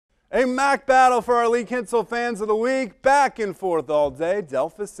A MAC battle for our Lee Kinsel Fans of the Week. Back and forth all day.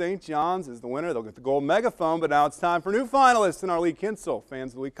 Delphos St. John's is the winner. They'll get the gold megaphone, but now it's time for new finalists in our Lee Kinsel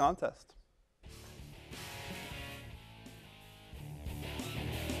Fans of the Week contest.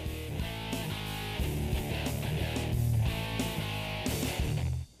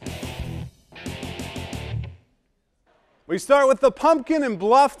 We start with the pumpkin in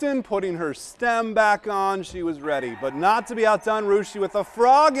Bluffton, putting her stem back on. She was ready, but not to be outdone, Russia with a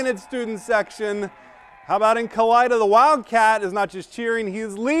frog in its student section. How about in Kalida? The Wildcat is not just cheering, he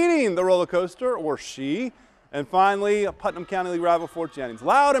is leading the roller coaster, or she. And finally, Putnam County League rival Fort Jennings,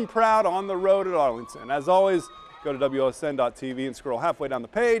 loud and proud on the road at Arlington. As always, go to WOSN.TV and scroll halfway down the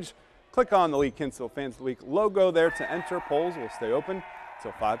page. Click on the Lee Kinsel Fans of the Week logo there to enter. Polls will stay open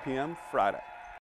until 5 p.m. Friday.